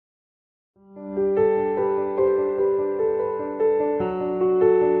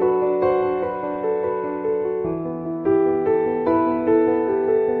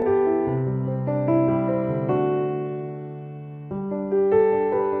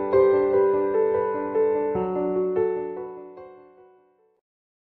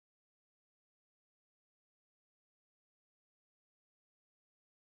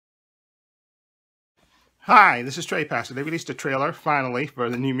Hi, this is Trey Pastor. They released a trailer, finally,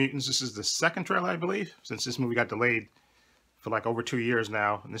 for the New Mutants. This is the second trailer, I believe, since this movie got delayed for like over 2 years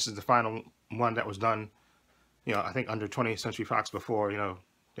now. And this is the final one that was done, I think under 20th Century Fox before,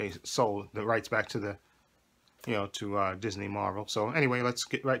 they sold the rights back to the, to Disney Marvel. So anyway, let's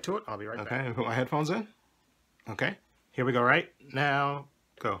get right to it. I'll be right back. Okay, put my headphones in. Okay, here we go right now.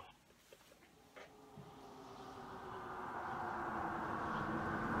 Go.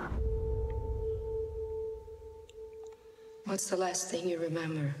 What's the last thing you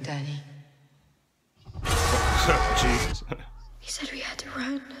remember, Danny? Jesus. He said we had to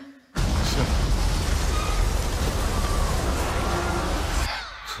run.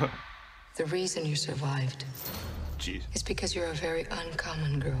 The reason you survived is because you're a very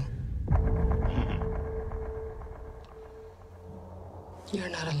uncommon girl. You're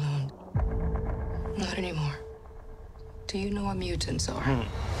not alone. Not anymore. Do you know what mutants are?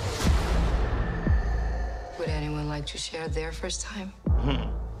 Would anyone like to share their first time?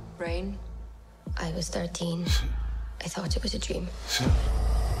 Rain? I was 13. I thought it was a dream.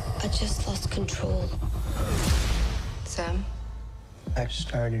 I just lost control. Sam? I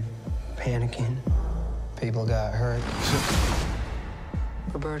started panicking. People got hurt.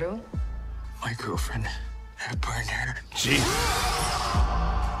 Roberto? My girlfriend had burned her. Jeez.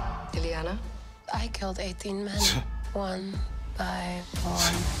 Ileana? I killed 18 men, one by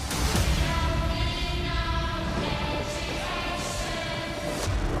one.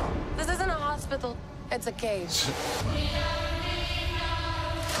 This isn't a hospital. It's a cave.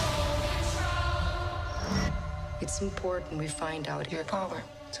 It's important we find out your power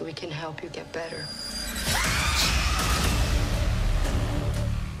so we can help you get better.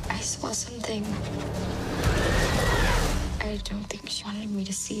 I saw something. I don't think she wanted me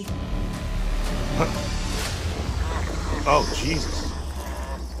to see. Oh, Jesus.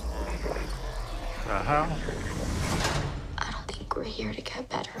 I don't think we're here to get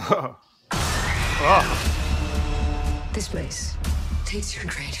better. This place takes your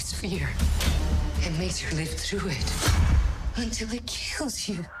greatest fear and makes you live through it until it kills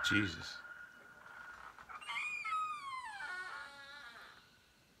you. Jesus.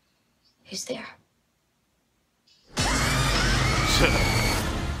 Who's there?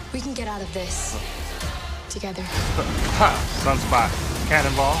 We can get out of this together. Sunspot.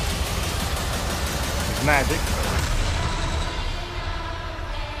 Cannonball. It's magic.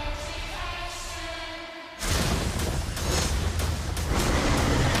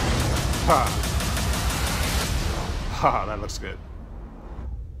 That looks good.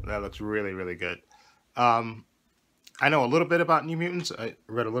 That looks really, really good. I know a little bit about New Mutants. I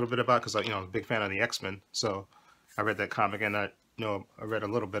read a little bit about because I'm a big fan of the X-Men. So I read that comic and I read a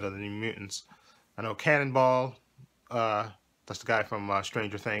little bit of the New Mutants. I know Cannonball. That's the guy from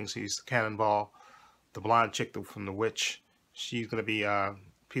Stranger Things. He's Cannonball. The blonde chick from The Witch. She's gonna be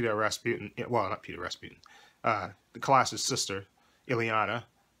Peter Rasputin. Well, not Peter Rasputin. The Colossus' sister, Ileana,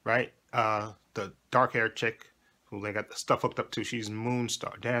 right? The dark-haired chick who they got the stuff hooked up to. She's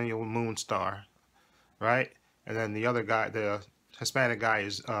Moonstar, Daniel Moonstar, right? And then the other guy, the Hispanic guy,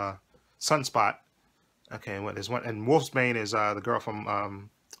 is Sunspot. Okay, what is one? And Wolfsbane is the girl from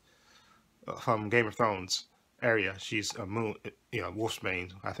Game of Thrones area. She's a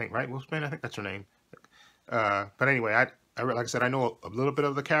Wolfsbane, I think, right? Wolfsbane, I think that's her name. But anyway, like I said, I know a little bit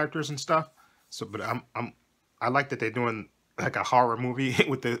of the characters and stuff. So, but I like that they're doing like a horror movie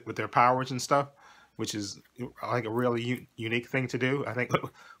with their powers and stuff, which is like a really unique thing to do. I think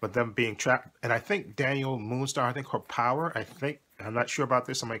with them being trapped, and I think Daniel Moonstar, I think her power, I'm not sure about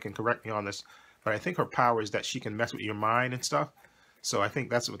this. Somebody can correct me on this, but I think her power is that she can mess with your mind and stuff. So I think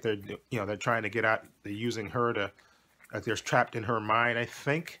that's what they're trying to get at. They're using her to, like, they're trapped in her mind. I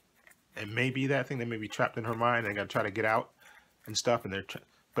think it may be that thing. They may be trapped in her mind. They got to try to get out and stuff. And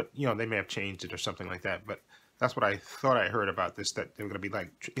but they may have changed it or something like that. But that's what I thought I heard about this. That they're going to be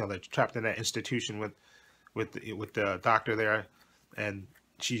like, they're trapped in that institution with the doctor there, and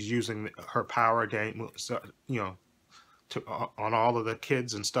she's using her power, on all of the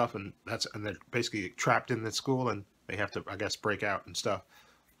kids and stuff, and they're basically trapped in the school, and they have to, I guess, break out and stuff.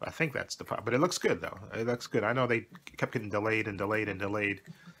 I think that's the part. But it looks good, though. It looks good. I know they kept getting delayed and delayed and delayed,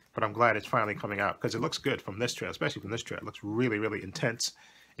 but I'm glad it's finally coming out because it looks good from this trailer, especially from this trailer. It looks really, really intense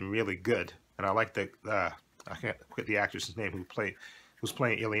and really good. And I like I can't forget the actress's name who's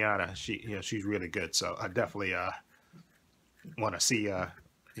playing Ileana. She's really good. So I definitely want to see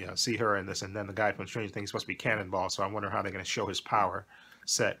see her in this. And then the guy from Stranger Things is supposed to be Cannonball, so I wonder how they're going to show his power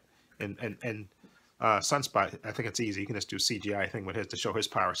set. And Sunspot, I think it's easy. You can just do CGI thing with his to show his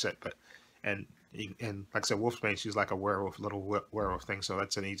power set. And And like I said, Wolfsbane, she's like a werewolf, little werewolf thing, so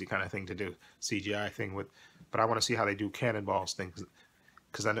that's an easy kind of thing to do, CGI thing with. But I want to see how they do Cannonball's things,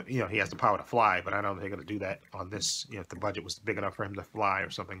 because I know, you know, he has the power to fly, but I don't know if they're going to do that on this. You know, if the budget was big enough for him to fly or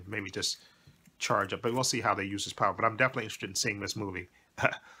something, maybe just charge up. But we'll see how they use his power. But I'm definitely interested in seeing this movie.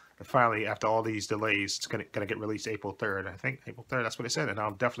 And finally, after all these delays, it's gonna get released April 3rd. I think April 3rd. That's what they said, and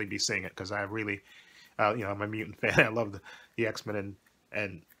I'll definitely be seeing it because I really, you know, I'm a mutant fan. I love the X-Men,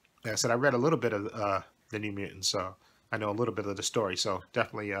 and like I said, I read a little bit of the New Mutants, so I know a little bit of the story. So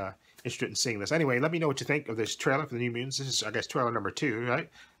definitely interested in seeing this. Anyway, let me know what you think of this trailer for the New Mutants. This is, I guess, trailer number 2, right?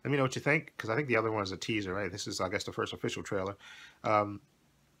 Let me know what you think, because I think the other one is a teaser, right? This is, I guess, the first official trailer.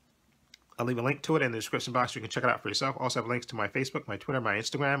 I'll leave a link to it in the description box. You can check it out for yourself. Also have links to my Facebook, my Twitter, my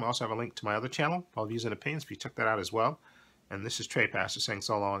Instagram. Also have a link to my other channel, All Views and Opinions, if you check that out as well. And this is Trey Pastor saying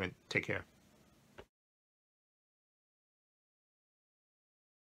so long and take care.